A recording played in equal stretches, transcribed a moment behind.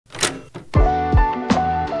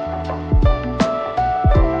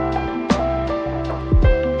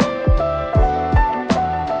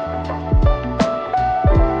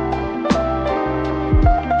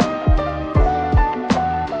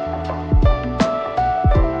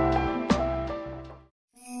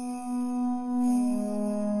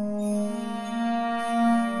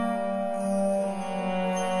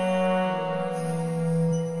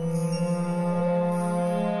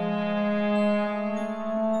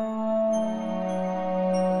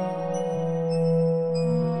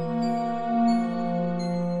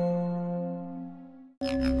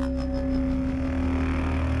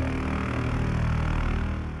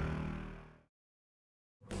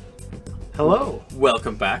Hello.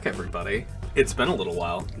 Welcome back, everybody. It's been a little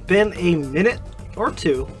while. Been a minute or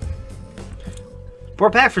two. We're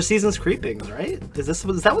back for Season's Creepings, right? Is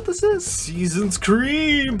that what this is? Season's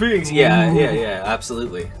Creepings! Yeah,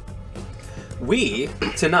 absolutely. We,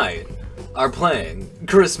 tonight, are playing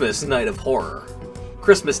Christmas Night of Horror.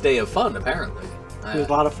 Christmas Day of Fun, apparently. It was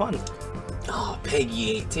a lot of fun. Oh,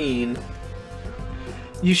 Peggy 18.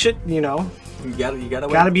 You should, you know. You gotta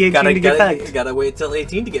wait. Gotta be 18 to get pegged. You gotta wait till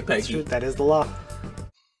 18 to get Peggy. That is the law.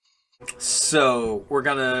 So, we're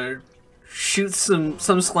gonna shoot some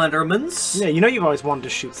Slendermans. Yeah, you know you've always wanted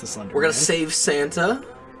to shoot the Slenderman. We're gonna save Santa.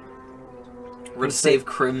 We're gonna save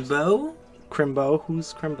Crimbo. Crimbo?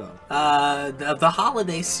 Who's Crimbo? The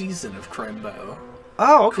holiday season of Crimbo.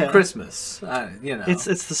 Oh, okay. For Christmas, you know. It's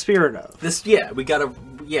the spirit of this. Yeah, we gotta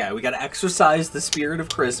exercise the spirit of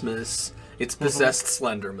Christmas. It's possessed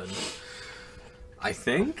Slenderman. I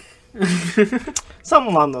think.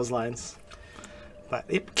 Something along those lines. But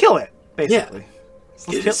kill it, basically.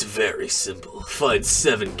 Yeah. It is very simple. Find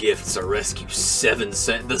 7 gifts or rescue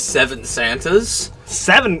the 7 Santas.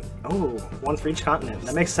 7? Oh, one for each continent.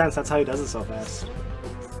 That makes sense. That's how he does it so fast.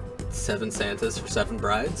 7 Santas for 7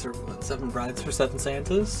 brides, or 7 brides for 7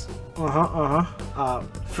 Santas?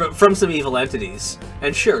 From some evil entities.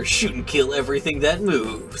 And sure, shoot and kill everything that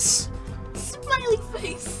moves. Smiley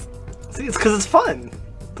face. See, it's because it's fun.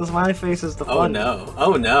 The smiley face is the fun.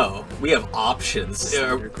 Oh no. We have options.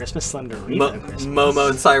 Slender Christmas, Slender Christmas. MOMO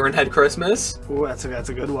and SIREN had Christmas. Ooh, that's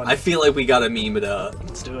a good one. I feel like we gotta meme it up.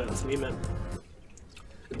 Let's do it. Let's meme it.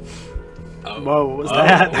 Oh. Whoa, what was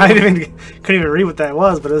that? I couldn't even read what that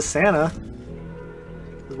was, but it was Santa.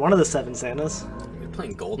 It was one of the 7 Santas. You're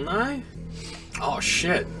playing GoldenEye? Oh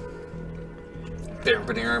shit.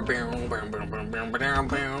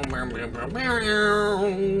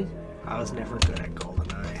 I was never good at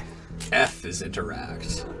GoldenEye. F is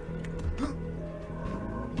interact.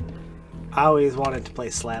 I always wanted to play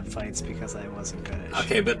slap fights because I wasn't good at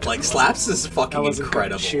Okay, but like slaps is fucking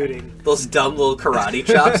incredible. Shooting. Those dumb little karate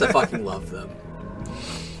chops, I fucking love them.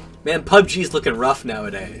 Man, PUBG's looking rough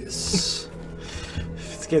nowadays.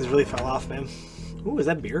 This game's really fell off, man. Ooh, is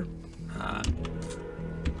that beer?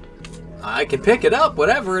 I can pick it up,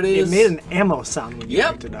 whatever it is. It made an ammo sound when you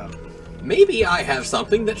picked it up. Maybe I have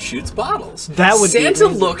something that shoots bottles. That would Santa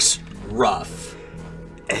be looks rough.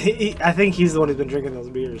 I think he's the one who's been drinking those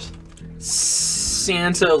beers.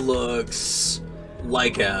 Santa looks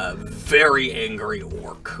like a very angry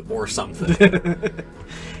orc or something.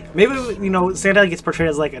 Maybe, you know, Santa gets portrayed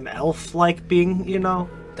as like an elf-like being, you know?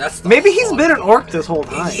 Maybe he's been an orc this whole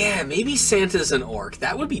time. Yeah, maybe Santa's an orc.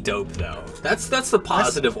 That would be dope, though. That's the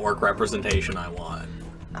positive orc representation I want.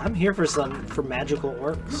 I'm here for magical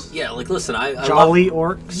orcs. Yeah, like listen, I jolly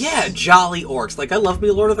orcs. Yeah, jolly orcs. Like I love me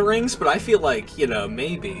Lord of the Rings, but I feel like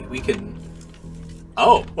maybe we can.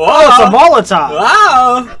 Oh, it's a Molotov.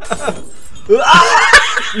 Wow.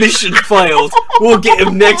 Mission failed. We'll get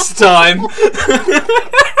him next time.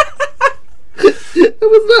 I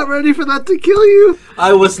was not ready for that to kill you.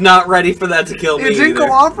 I was not ready for that to kill me. It didn't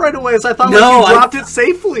go off right away, so I thought you dropped it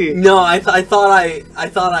safely. No, I thought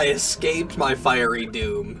I escaped my fiery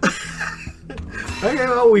doom. Okay,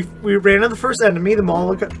 well we ran into the first enemy, the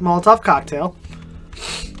Molotov cocktail,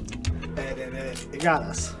 and it got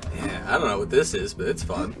us. Yeah, I don't know what this is, but it's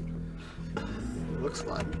fun. It looks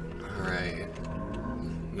fun. All right.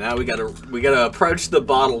 Now we gotta approach the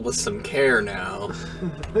bottle with some care now.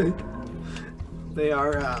 They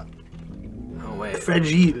are, oh, wait.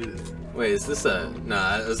 fragile. Wait, is this a...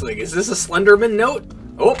 Nah, I was like, is this a Slenderman note?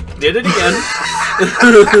 Oh, did it again.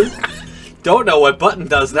 Don't know what button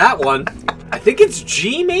does that one. I think it's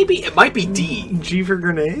G, maybe? It might be D. G for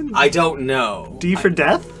grenade? I don't know. D for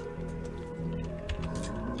death?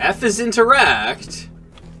 F is interact.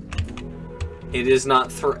 It is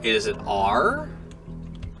not... Is it R?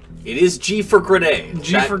 It is G for grenade.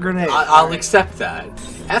 G for grenade. I'll accept that.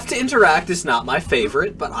 F to interact is not my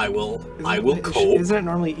favorite, but I will cope. Isn't it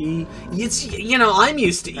normally E? It's, you know, I'm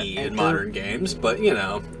used to E in modern games, but you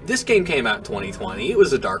know, this game came out in 2020. It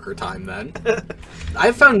was a darker time then.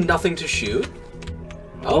 I found nothing to shoot.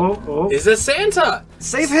 Oh, is it Santa?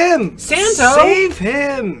 Save him! Santo! Save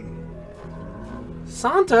him!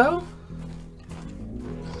 Santo?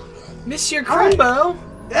 Monsieur Crimbo?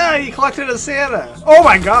 Yeah, he collected a Santa. Oh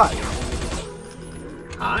my god!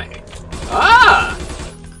 Hi. Ah!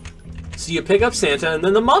 So you pick up Santa and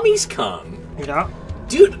then the mummies come. Yeah.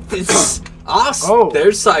 Dude, it's awesome. Oh.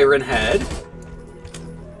 There's Siren Head.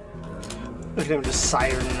 Look at him just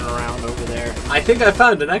sirening around over there. I think I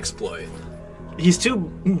found an exploit. He's too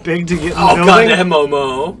big to get in the building. goddamn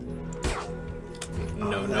MOMO.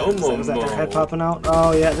 No, MOMO. Was that their head popping out?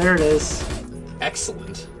 Oh yeah, there it is.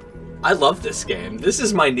 Excellent. I love this game. This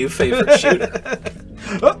is my new favorite shooter.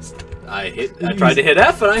 I tried to hit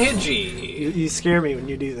F and I hit G. You scare me when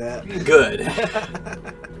you do that. Good.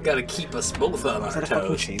 Gotta keep us both on our Is that toes.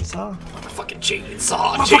 a fucking chainsaw? A fucking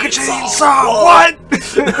chainsaw. A fucking chainsaw! What?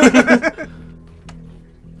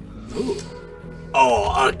 Ooh.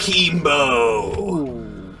 Oh, Akimbo!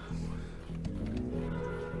 Ooh.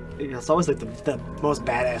 It's always like the most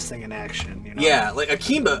badass thing in action, you know? Yeah, like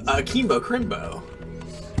Akimbo Crimbo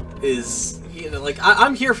is, you know, like,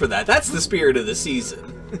 I'm here for that. That's the spirit of the season.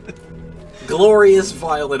 Glorious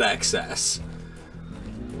violent excess.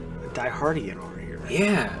 Die Hardian over here.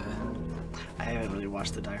 Yeah. I haven't really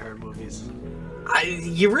watched the Die Hard movies.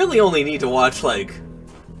 You really only need to watch, like,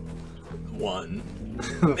 one.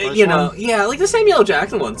 You know, yeah, like the Samuel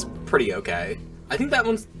Jackson one's pretty okay. I think that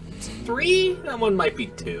one's 3? That one might be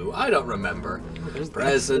 2. I don't remember. There's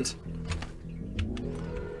Present.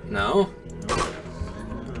 No?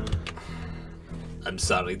 I'm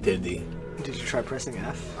sorry, Tiddy. Did you try pressing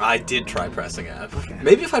F? I did try pressing F. Okay.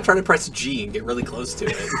 Maybe if I try to press G and get really close to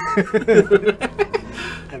it.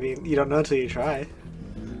 I mean, you don't know until you try.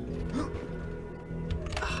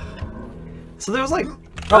 So there was like...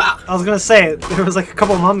 Oh, I was gonna say, there was like a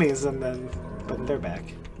couple mummies and then... But they're back.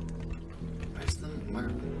 Where's the...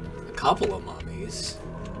 A couple of mummies?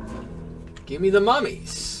 Give me the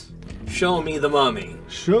mummies. Show me the mummy.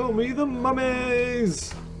 Show me the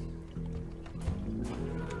mummies!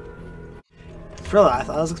 Thrilla,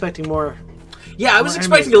 I was expecting more... Yeah, I was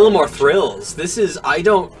expecting a little more thrills. This is...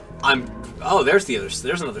 Oh, there's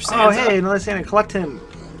another Santa. Oh, hey, another Santa. Collect him.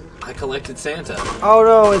 I collected Santa. Oh,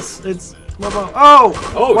 no, it's MOMO.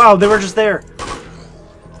 Oh! Oh! Wow, they were just there.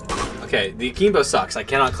 Okay, the Akimbo sucks. I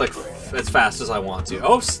cannot click as fast as I want to.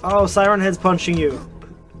 Oh! Oh, Siren Head's punching you.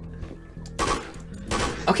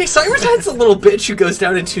 Okay, Siren Head's a little bitch who goes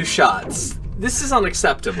down in 2 shots. This is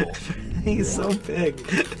unacceptable. He's so big.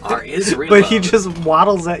 R is reload. But he just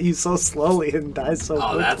waddles at you so slowly and dies so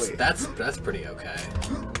quickly. Oh, that's pretty okay.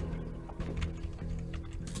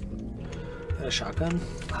 A shotgun?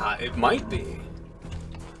 It might be.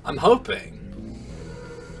 I'm hoping.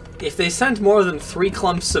 If they sent more than 3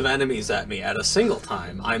 clumps of enemies at me at a single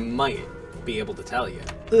time, I might be able to tell you.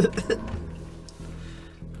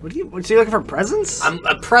 What are you looking for, presents? I'm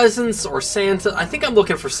a presents or Santa. I think I'm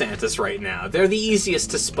looking for Santas right now. They're the easiest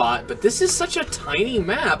to spot, but this is such a tiny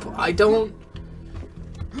map. I don't...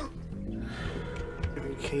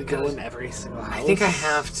 Can you go in every single house? I think I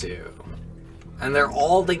have to. And they're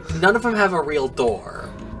all, like, none of them have a real door.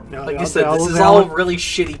 No, like you said, this is all really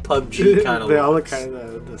shitty PUBG kind of They all look kind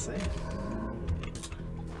of the same.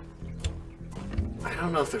 I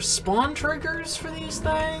don't know if there's spawn triggers for these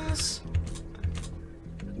things.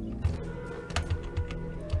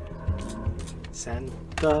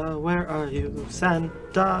 Santa, where are you?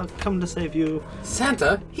 Santa, come to save you.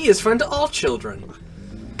 Santa, he is friend to all children.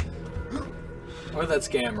 Or that's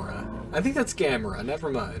Gamera. I think that's Gamera, never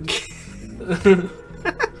mind.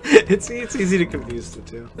 It's easy to confuse the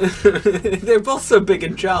two. They're both so big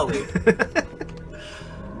and jolly.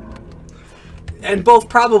 And both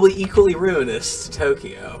probably equally ruinous to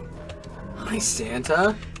Tokyo. Hi,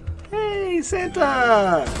 Santa. Hey,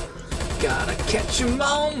 Santa! Gotta catch 'em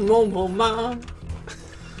all, Momo Mom.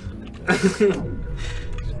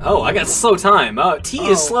 Oh, I got slow time. Oh, T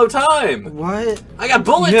is slow time. What? I got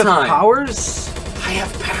bullet you have time. Powers? I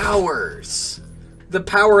have powers. The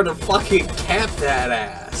power to fucking cap that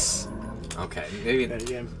ass. Okay, maybe. You gotta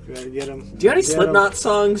get him. Do you have any Slipknot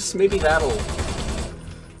songs? Maybe that'll.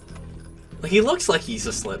 He looks like he's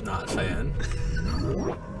a Slipknot fan.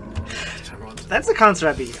 That's a concert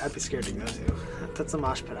I'd be scared to go to. That's a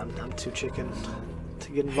mosh pit. I'm too chicken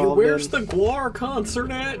to get Hey, involved where's in. the Guar concert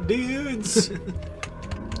at, dudes?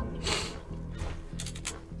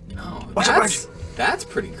 Oh, that's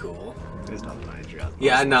pretty cool. There's nothing behind you.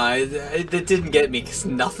 Yeah, no, it didn't get me because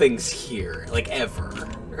nothing's here, like ever.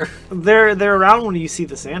 They're around when you see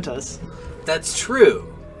the Santas. That's true.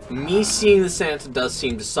 Me seeing the Santa does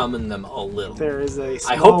seem to summon them a little. There is a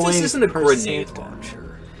small I hope this wave isn't a per grenade Santa. launcher.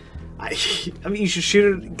 I mean, you should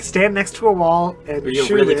shoot it. Stand next to a wall and Are you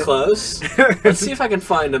shoot really it. close? Let's see if I can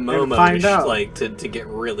find a MOMO find out. like to get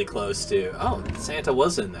really close to. Oh, Santa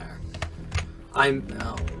was in there.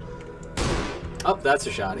 Oh, that's a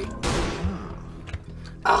shotty.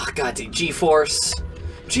 Oh, god damn. G-Force.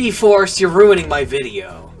 G-Force, you're ruining my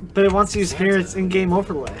video. But it wants to use Spirit's in-game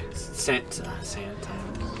overlay. Santa.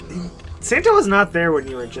 Santa was not there when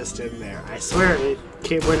you were just in there. I swear it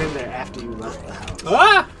went in there after you left the house.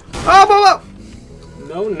 Ah! Oh,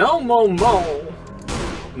 Momo! No, Momo.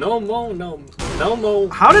 No, Mo.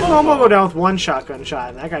 How did Momo go down with 1 shotgun shot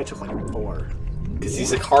and that guy took like 4? Because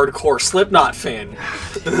he's a hardcore Slipknot fan.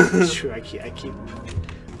 It's true. I keep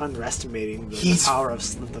underestimating the power of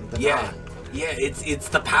the yeah, it's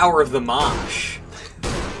the power of the mosh.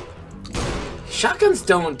 Shotguns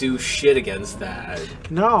don't do shit against that.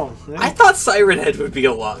 No. I thought Siren Head would be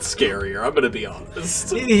a lot scarier, I'm gonna be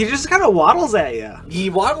honest. He just kind of waddles at you. He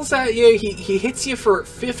waddles at you, he hits you for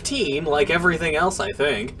 15, like everything else, I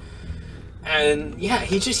think. And, yeah,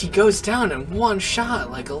 he goes down in one shot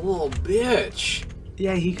like a little bitch.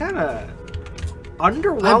 Yeah, he kind of...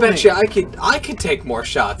 underwhelming. I bet you I could take more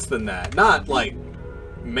shots than that. Not, like,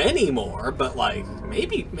 many more, but, like,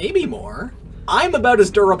 maybe more. I'm about as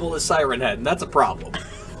durable as Siren Head, and that's a problem.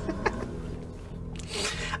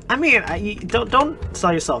 I mean, don't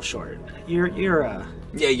sell yourself short. You're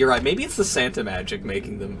Yeah, you're right. Maybe it's the Santa magic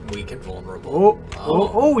making them weak and vulnerable.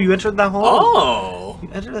 Oh, you entered that hole. Oh, You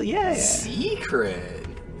entered, yeah. Secret.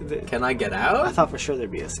 Can I get out? I thought for sure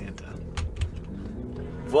there'd be a Santa.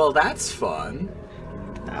 Well, that's fun.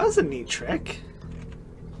 That was a neat trick.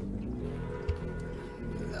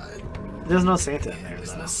 There's no Santa in there,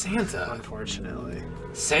 There's though. no Santa. Unfortunately.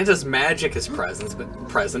 Santa's magic is present,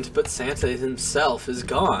 but Santa himself is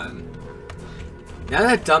gone. Now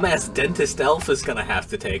that dumbass dentist elf is gonna have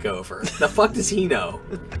to take over. The fuck does he know?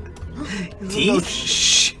 Teeth?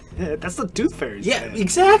 Shh. That's the Tooth Fairy's Yeah, thing.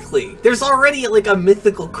 Exactly. There's already like a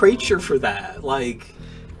mythical creature for that. Like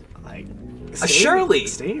surely.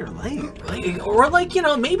 Stay in your lane. Like, or like, you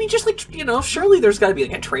know, maybe just like, you know, surely there's gotta be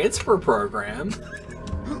like a transfer program.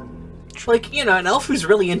 Like, you know, an elf who's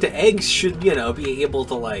really into eggs should, you know, be able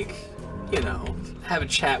to, like, you know, have a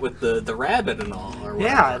chat with the rabbit and all, or whatever.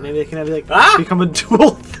 Yeah, maybe they can have, like, become a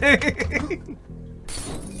dual thing.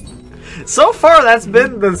 So far, that's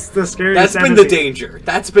been the scariest enemy. That's been the danger.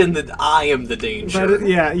 That's been the, I am the danger. But,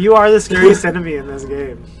 yeah, you are the scariest enemy in this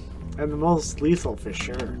game. And the most lethal, for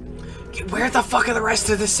sure. Where the fuck are the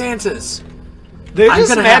rest of the Santas? They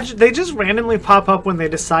just randomly pop up when they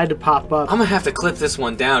decide to pop up. I'm gonna have to clip this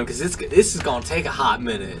one down because this is gonna take a hot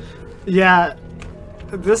minute. Yeah,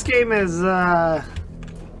 this game is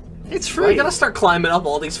it's free. Well, I gotta start climbing up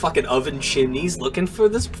all these fucking oven chimneys looking for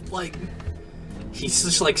this. Like, he's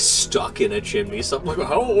just like stuck in a chimney. So I'm like,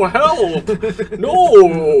 oh help!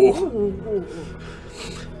 No.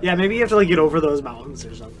 Yeah, maybe you have to like get over those mountains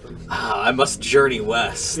or something. Ah, I must journey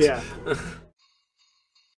west. Yeah.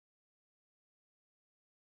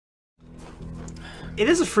 It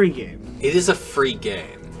is a free game. It is a free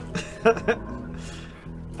game.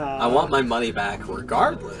 I want my money back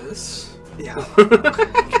regardless. Yeah. Can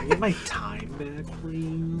I get my time back,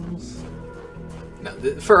 please? No,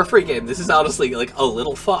 for a free game, this is honestly like a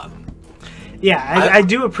little fun. Yeah, I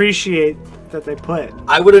do appreciate that they put.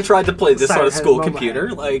 I would have tried to play this on a school MOMO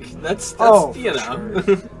computer. Like that's you know.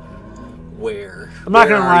 Sure. Where? I'm not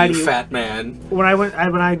gonna lie to you, fat man. When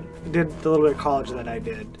I did the little bit of college that I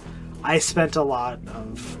did, I spent a lot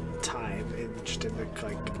of time just in the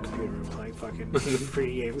like computer room playing fucking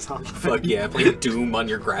free games online. Fuck yeah, playing Doom on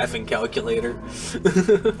your graphing calculator.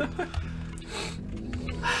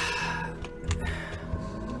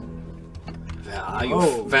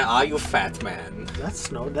 Where are you, fat man? That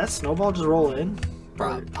snowball just roll in?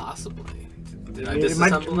 Possibly. Did I It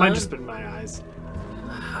might just been my eyes.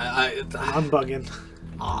 I'm bugging.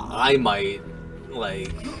 I might,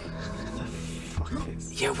 like...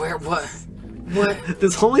 Yeah, what?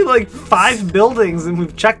 There's only like 5 buildings and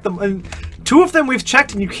we've checked them, and 2 of them we've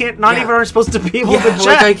checked and you can't even are supposed to be able to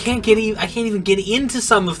check. Like I can't even get into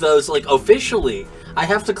some of those like officially. I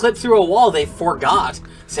have to clip through a wall. They forgot.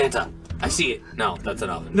 Santa, I see it. No, that's an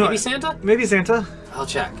oven. No, maybe Santa? Maybe Santa. I'll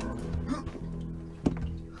check.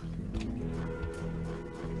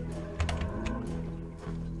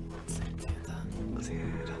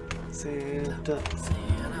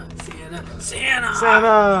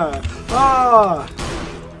 Santa! Oh!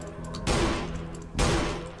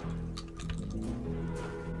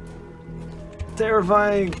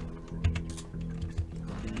 Terrifying.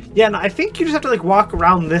 Yeah, no, I think you just have to like walk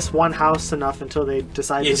around this one house enough until they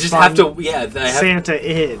decide to just have to, Santa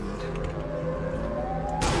in.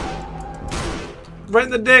 Right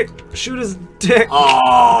in the dick. Shoot his dick.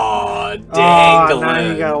 Oh, dang! Oh, now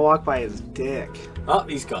you gotta walk by his dick. Oh,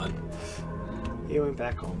 he's gone. He went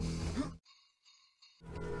back home.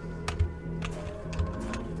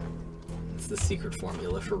 It's the secret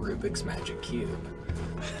formula for Rubik's Magic Cube.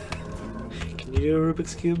 Can you do a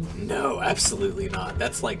Rubik's Cube? No, absolutely not.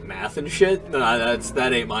 That's like math and shit. No,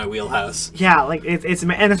 that ain't my wheelhouse. Yeah, like and it's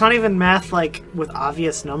not even math like with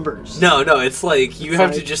obvious numbers. No, it's like you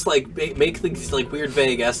have to just like make these like weird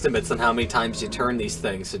vague estimates on how many times you turn these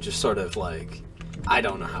things. So just sort of like, I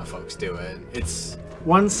don't know how folks do it.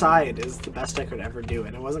 one side is the best I could ever do,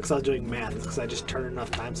 and it wasn't because I was doing math. It's because I just turned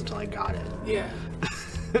enough times until I got it. Yeah.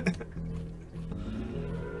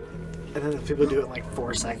 And then if people do it in like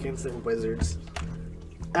 4 seconds, they're wizards.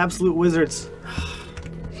 Absolute wizards.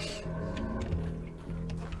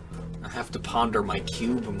 I have to ponder my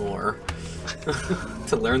cube more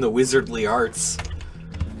to learn the wizardly arts.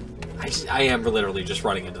 I am literally just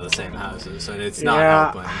running into the same houses, and it's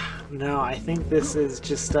not helping. No, I think this is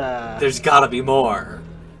just There's gotta be more.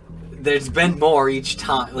 There's been more each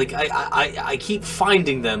time. Like, I keep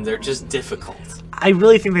finding them, they're just difficult. I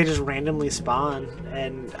really think they just randomly spawn,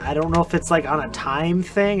 and I don't know if it's like on a time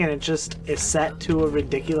thing, and it just is set to a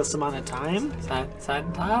ridiculous amount of time.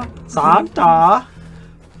 Santa.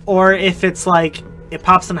 Or if it's like, it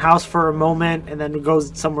pops in the house for a moment, and then it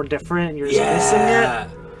goes somewhere different, and you're just missing it.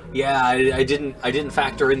 Yeah, I didn't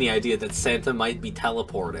factor in the idea that Santa might be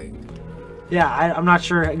teleporting. Yeah, I'm not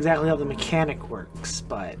sure exactly how the mechanic works,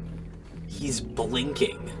 but... He's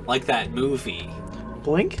blinking, like that movie.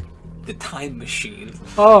 Blink? The Time Machine.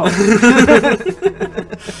 Oh.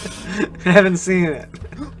 I haven't seen it.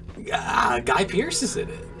 Guy Pearce is in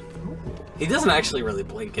it. He doesn't actually really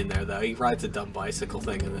blink in there, though. He rides a dumb bicycle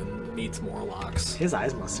thing and then meets Morlocks. His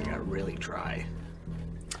eyes must have got really dry.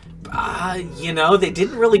 You know, they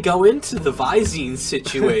didn't really go into the Visine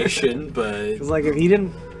situation, but... It's like, if he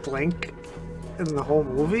didn't blink in the whole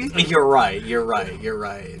movie... You're right.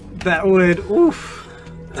 That would... Oof.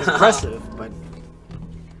 That's impressive, but...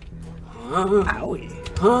 Owie.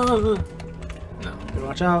 No. Gotta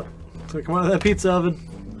watch out. It's gonna come out of that pizza oven.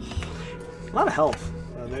 A lot of health.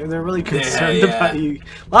 They're really concerned about you.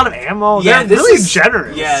 A lot of ammo. Yeah, they're really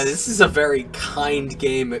generous. Yeah, this is a very kind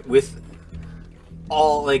game with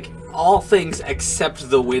all things except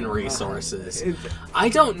the win resources.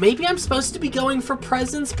 Maybe I'm supposed to be going for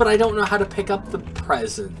presents, but I don't know how to pick up the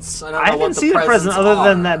presents. I didn't see the present other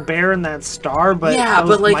than that bear and that star, but yeah,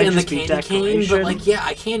 but like in the candy cane, but like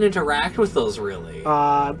I can't interact with those really.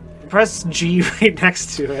 Press G right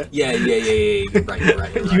next to it. Yeah. You're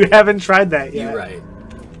right. You haven't tried that yet. You're right.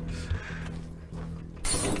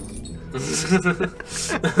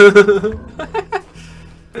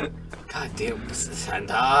 God damn,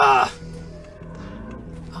 Santa!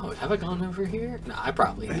 Oh, have I gone over here? No, I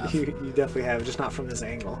probably have. You definitely have, just not from this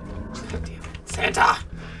angle. God damn it. Santa!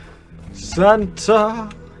 Santa!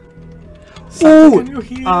 Can you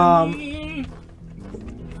hear me?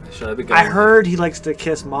 Should I be going? I heard he likes to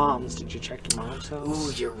kiss moms. Did you check your mom's house?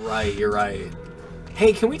 Ooh, you're right.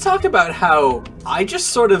 Hey, can we talk about how I just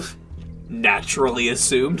sort of naturally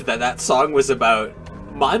assumed that song was about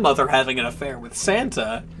my mother having an affair with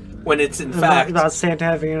Santa, when it's in fact about Santa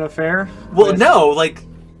having an affair? Well, no, like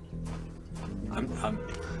I'm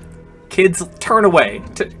kids, turn away.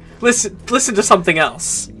 Listen to something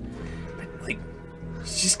else. Like,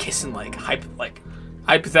 she's kissing like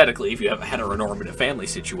hypothetically, if you have a heteronormative family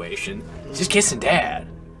situation, she's kissing Dad.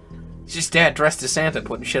 It's just Dad dressed as Santa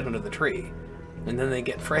putting shit under the tree, and then they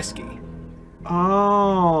get frisky.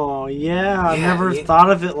 Oh, yeah, I never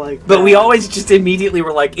thought of it like that. But we always just immediately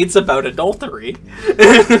were like, it's about adultery.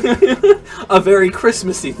 A very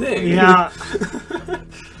Christmassy thing. Yeah.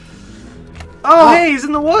 Oh, hey, he's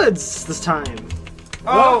in the woods this time.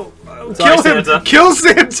 Oh, sorry, kill him! Santa. Kill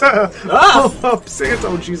Santa! Ah! Oh, Santa,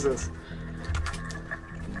 oh, Jesus.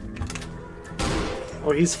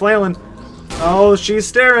 Oh, he's flailing. Oh, she's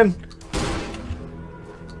staring.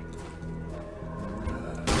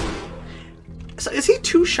 So is he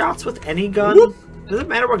 2 shots with any gun? Whoop. Does it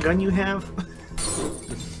matter what gun you have?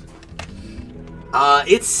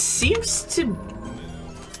 It seems to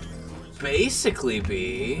basically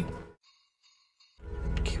be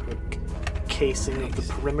casing of the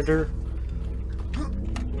perimeter.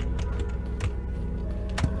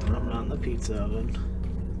 I'm not in the pizza oven.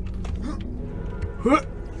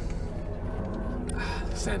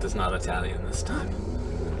 Santa's not Italian this time.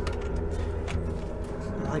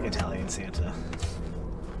 I like Italian Santa.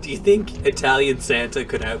 Do you think Italian Santa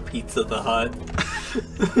could out Pizza the Hut?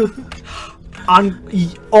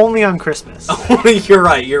 Only on Christmas. You're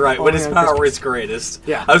right. Only when his power Christmas. is greatest.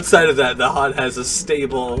 Yeah. Outside of that, the Hut has a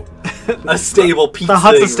stable pizza. The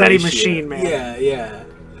Hut's a steady ratio. machine, man. Yeah.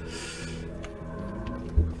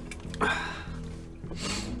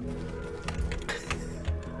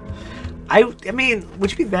 I mean, would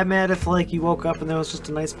you be that mad if like you woke up and there was just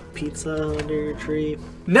a nice pizza under your tree?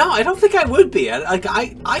 No, I don't think I would be. I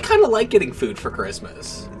kind of like getting food for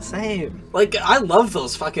Christmas. Same. Like, I love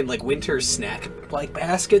those fucking like winter snack like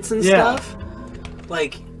baskets and stuff.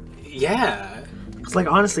 Like, yeah. Cause like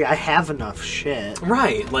honestly, I have enough shit.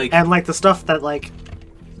 Right. Like, and like the stuff that like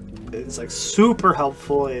is like super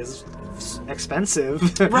helpful is expensive.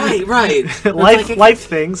 Right. life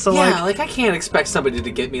things. So yeah, like I can't expect somebody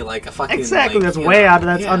to get me like a fucking exactly. Like, That's way out of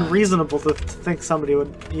that's yeah. unreasonable to think somebody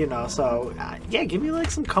would, you know. So yeah, give me like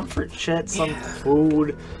some comfort shit, some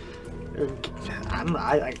food.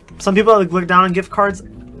 Some people like look down on gift cards.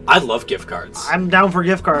 I love gift cards. I'm down for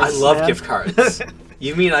gift cards. I love gift cards.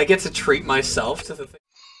 You mean I get to treat myself to the thing?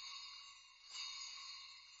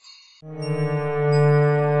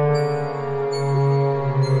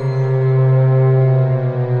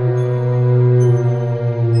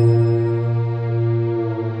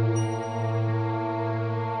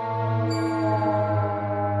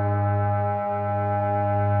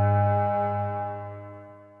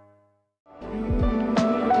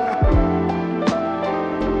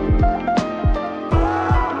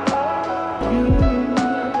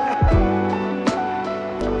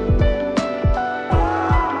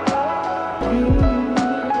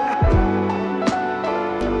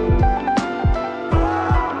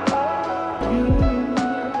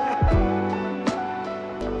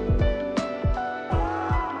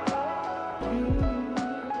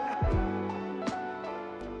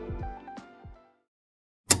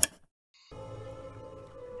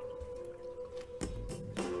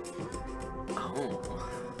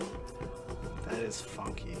 That is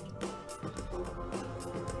funky.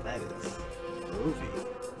 That is groovy.